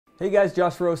Hey guys,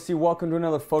 Josh Rossi. Welcome to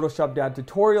another Photoshop Dad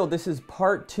tutorial. This is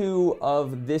part 2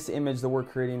 of this image that we're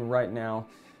creating right now.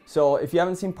 So if you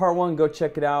haven't seen part 1, go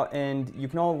check it out, and you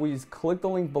can always click the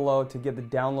link below to get the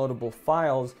downloadable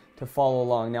files to follow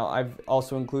along. Now I've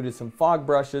also included some fog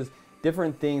brushes,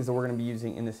 different things that we're going to be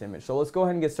using in this image. So let's go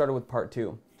ahead and get started with part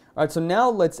 2. Alright, so now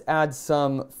let's add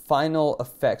some final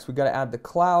effects. We got to add the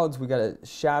clouds, we got to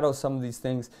shadow some of these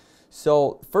things.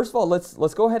 So first of all,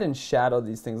 let's go ahead and shadow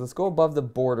these things. Let's go above the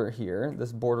border here,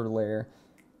 this border layer.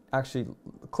 Actually,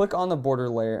 click on the border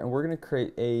layer, and we're going to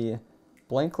create a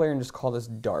blank layer and just call this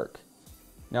dark.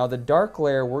 Now the dark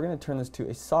layer, we're going to turn this to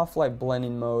a soft light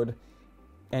blending mode,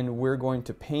 and we're going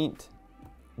to paint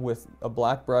with a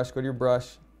black brush. Go to your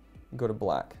brush, go to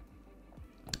black.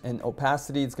 And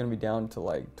opacity, it's going to be down to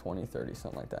like 20, 30,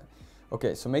 something like that.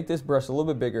 Okay, so make this brush a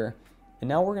little bit bigger, and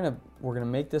now we're gonna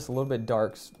make this a little bit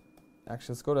dark.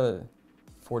 Actually, let's go to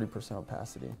 40%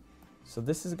 opacity. So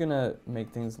this is gonna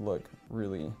make things look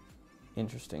really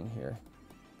interesting here.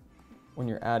 When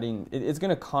you're adding, it's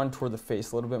gonna contour the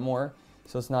face a little bit more,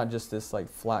 so it's not just this like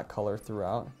flat color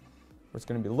throughout. It's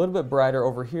gonna be a little bit brighter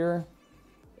over here,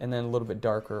 and then a little bit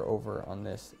darker over on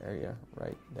this area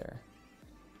right there.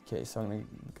 Okay, so I'm gonna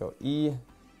go E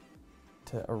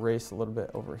to erase a little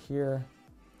bit over here,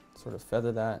 sort of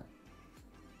feather that.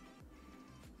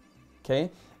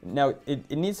 Okay, now it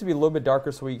needs to be a little bit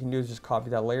darker, so what you can do is just copy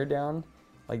that layer down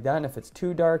like that, and if it's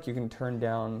too dark, you can turn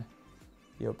down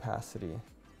the opacity,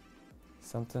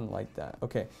 something like that.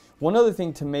 Okay, one other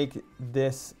thing to make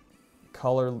this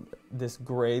color, this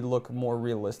gray, look more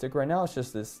realistic. Right now it's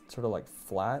just this sort of like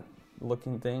flat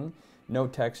looking thing, no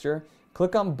texture.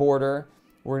 Click on border,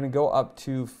 we're going to go up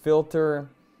to filter,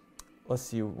 let's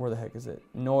see, where the heck is it?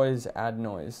 Noise, add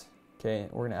noise. Okay,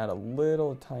 we're going to add a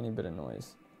little tiny bit of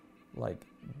noise. Like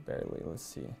barely. Let's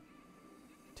see,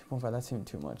 2.5, that's even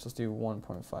too much. Let's do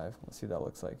 1.5. Let's see what that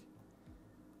looks like.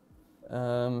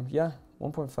 Yeah,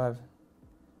 1.5,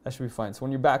 that should be fine. So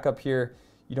when you're back up here,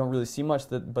 you don't really see much,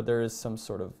 but there is some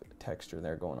sort of texture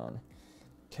there going on.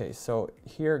 Okay, so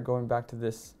here, going back to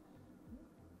this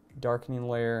darkening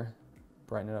layer,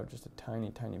 brighten it up just a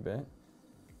tiny bit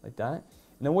like that.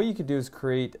 And then what you could do is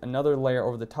create another layer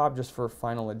over the top just for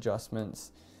final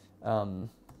adjustments.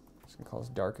 Just gonna call this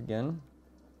dark again.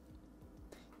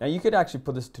 Now you could actually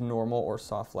put this to normal or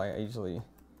soft light.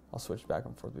 I'll switch back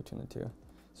and forth between the two.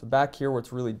 So back here where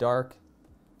it's really dark,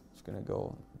 just gonna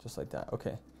go just like that.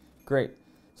 Okay, great.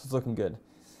 So it's looking good.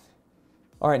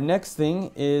 All right, next thing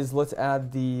is let's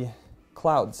add the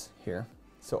clouds here.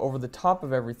 So over the top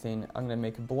of everything, I'm gonna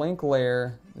make a blank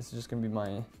layer. This is just gonna be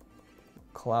my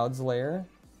clouds layer.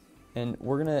 And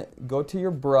we're gonna go to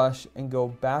your brush and go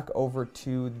back over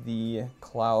to the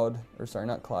cloud, or sorry,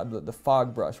 not cloud, but the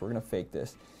fog brush. We're gonna fake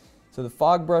this. So the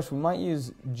fog brush, we might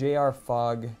use JR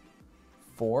Fog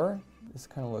 4. This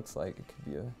kind of looks like it could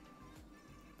be a...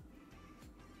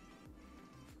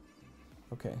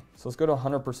 Okay, so let's go to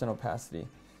 100% opacity.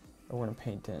 And we're gonna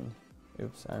paint in.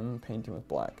 Oops, I'm painting with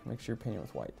black. Make sure you're painting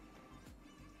with white.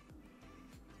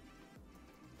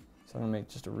 So I'm gonna make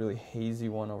just a really hazy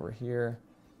one over here.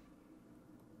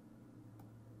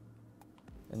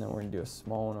 And then we're going to do a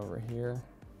small one over here.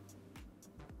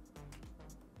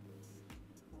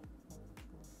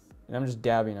 And I'm just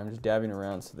dabbing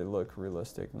around so they look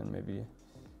realistic, and then maybe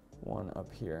one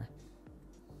up here.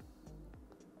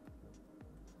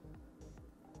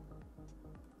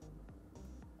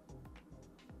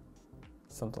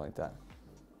 Something like that.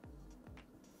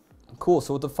 Cool,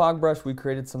 so with the fog brush we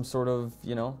created some sort of,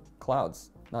 clouds.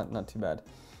 Not too bad.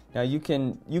 Now you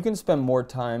can spend more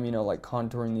time, like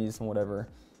contouring these and whatever.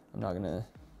 I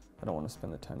don't want to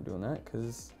spend the time doing that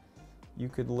because you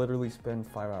could literally spend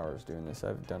 5 hours doing this.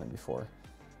 I've done it before.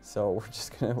 So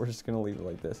we're just gonna leave it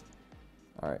like this.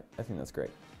 All right, I think that's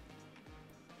great.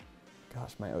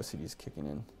 Gosh, my OCD is kicking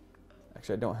in.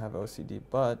 Actually, I don't have OCD,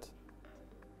 but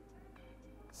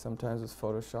sometimes with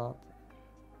Photoshop.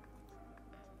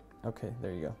 Okay,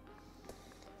 there you go.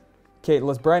 Okay,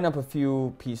 let's brighten up a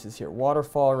few pieces here.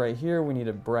 Waterfall right here, we need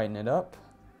to brighten it up.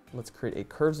 Let's create a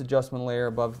curves adjustment layer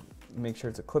above, make sure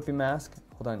it's a clipping mask.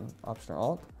 Hold on, Option or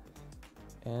Alt.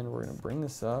 And we're gonna bring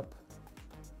this up,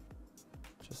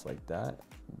 just like that.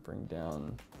 Bring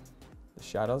down the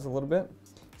shadows a little bit.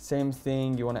 Same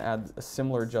thing, you wanna add a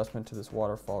similar adjustment to this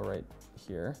waterfall right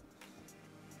here.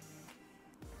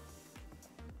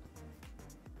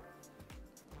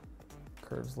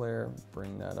 Curves layer,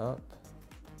 bring that up.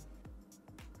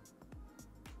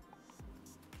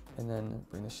 And then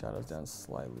bring the shadows down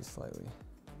slightly.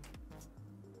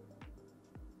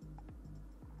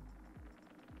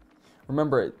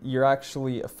 Remember, you're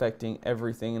actually affecting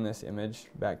everything in this image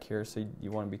back here, so you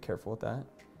want to be careful with that.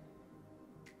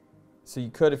 So you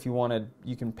could, if you wanted,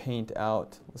 you can paint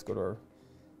out, let's go to our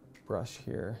brush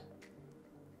here.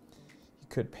 You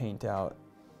could paint out,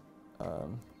 you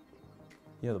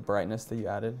know, the brightness that you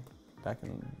added back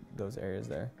in those areas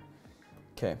there.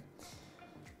 Okay.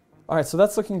 All right, so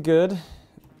that's looking good.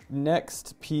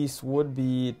 Next piece would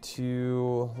be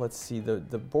to, let's see, the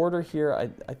border here.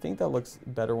 I think that looks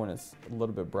better when it's a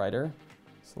little bit brighter.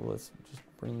 So let's just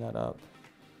bring that up.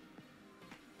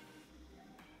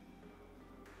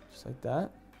 Just like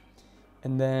that.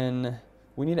 And then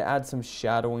we need to add some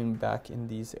shadowing back in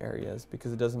these areas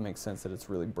because it doesn't make sense that it's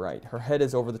really bright. Her head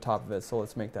is over the top of it, so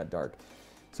let's make that dark.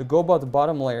 So go above the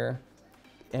bottom layer,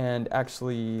 and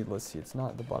actually, let's see, it's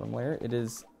not the bottom layer. It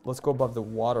is, let's go above the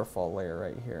waterfall layer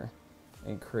right here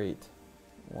and create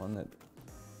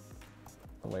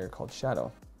a layer called shadow.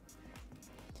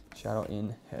 Shadow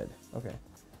in head, okay.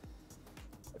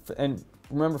 And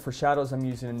remember, for shadows, I'm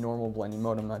using a normal blending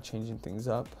mode. I'm not changing things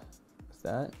up with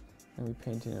that. And we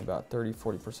paint in about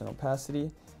 30–40% opacity.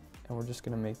 And we're just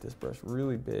gonna make this brush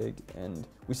really big. And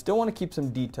we still wanna keep some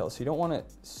detail, so you don't want it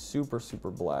super,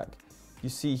 super black. You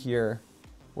see here,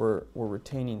 we're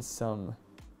retaining some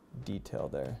detail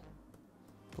there.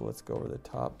 But let's go over the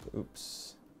top.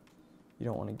 Oops. You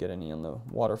don't wanna get any on the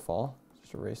waterfall.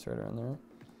 Just erase right around there.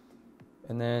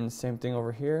 And then same thing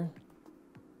over here.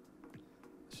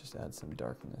 Let's just add some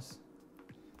darkness.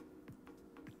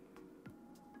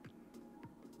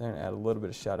 Then add a little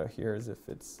bit of shadow here as if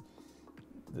it's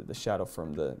the shadow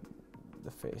from the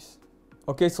face.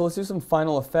 Okay, so let's do some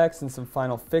final effects and some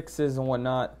final fixes and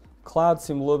whatnot. Clouds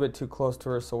seem a little bit too close to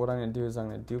her, so what I'm gonna do is I'm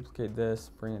gonna duplicate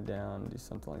this, bring it down, do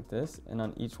something like this, and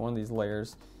on each one of these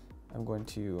layers, I'm going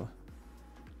to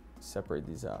separate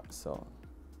these out. So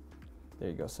there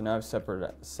you go. So now I've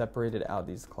separated out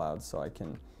these clouds, so I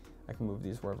can move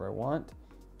these wherever I want.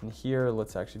 And here,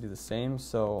 let's actually do the same.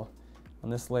 So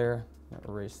on this layer, I'm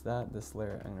gonna erase that. This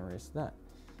layer, I'm gonna erase that.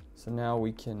 So now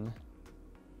we can,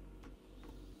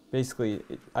 basically,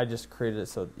 I just created it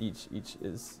so each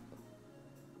is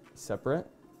separate.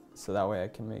 So that way I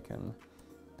can make them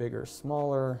bigger,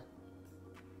 smaller,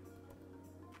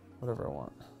 whatever I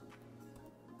want.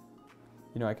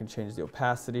 You know, I can change the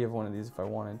opacity of one of these if I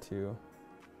wanted to.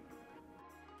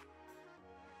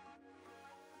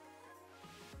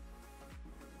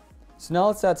 So now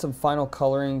let's add some final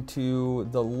coloring to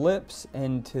the lips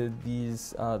and to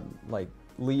these like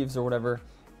leaves or whatever,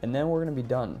 and then we're gonna be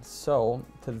done. So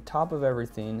to the top of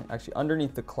everything, actually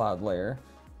underneath the cloud layer,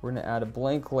 we're gonna add a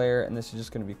blank layer, and this is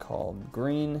just gonna be called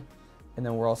green, and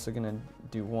then we're also gonna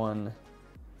do one,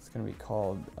 it's gonna be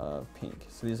called pink.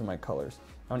 So these are my colors.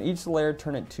 On each layer,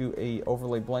 turn it to a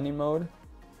overlay blending mode,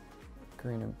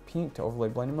 green and pink to overlay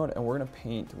blending mode, and we're gonna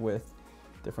paint with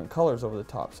different colors over the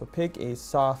top. So pick a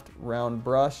soft round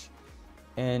brush,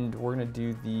 and we're gonna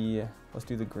do let's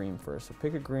do the green first. So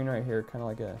pick a green right here, kind of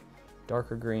like a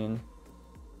darker green,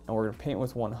 and we're gonna paint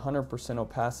with 100%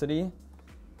 opacity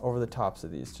over the tops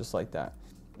of these, just like that.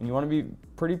 And you wanna be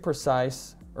pretty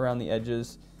precise around the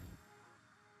edges.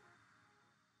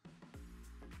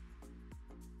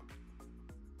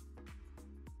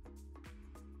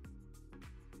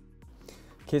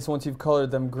 Okay, so once you've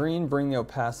colored them green, bring the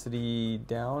opacity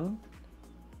down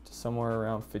to somewhere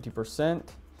around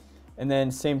 50%. And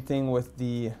then same thing with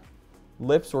the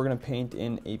lips, we're gonna paint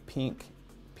in a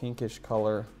pinkish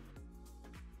color.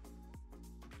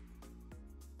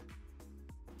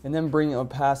 And then bring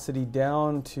opacity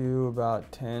down to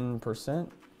about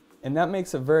 10%. And that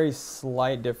makes a very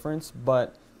slight difference,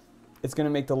 but it's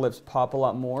gonna make the lips pop a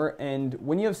lot more. And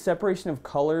when you have separation of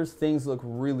colors, things look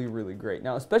really, really great.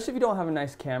 Now, especially if you don't have a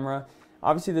nice camera,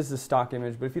 obviously this is a stock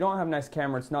image, but if you don't have a nice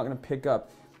camera, it's not gonna pick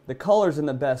up the colors in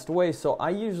the best way. So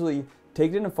I usually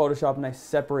take it into Photoshop and I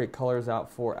separate colors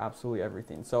out for absolutely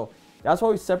everything. So that's why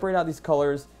we separate out these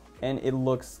colors, and it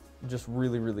looks just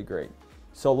really, really great.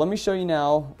 So let me show you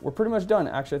now. We're pretty much done.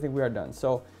 Actually, I think we are done.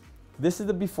 So this is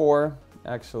the before.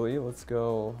 Actually, let's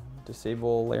go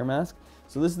disable layer mask.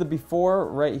 So this is the before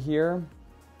right here,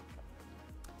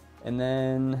 and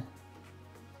then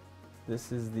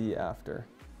this is the after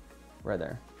right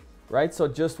there, right? So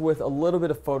just with a little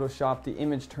bit of Photoshop, the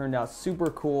image turned out super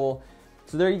cool.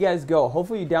 So there you guys go.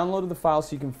 Hopefully you downloaded the file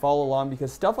so you can follow along,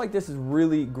 because stuff like this is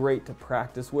really great to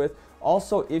practice with.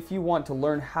 Also, if you want to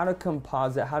learn how to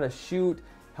composite, how to shoot,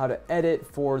 how to edit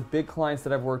for big clients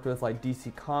that I've worked with like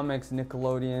DC Comics,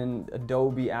 Nickelodeon,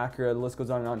 Adobe, Acura, the list goes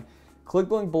on and on, click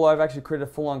the link below. I've actually created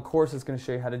a full-on course that's going to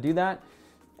show you how to do that.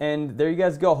 And there you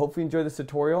guys go. Hopefully you enjoyed this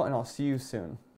tutorial, and I'll see you soon.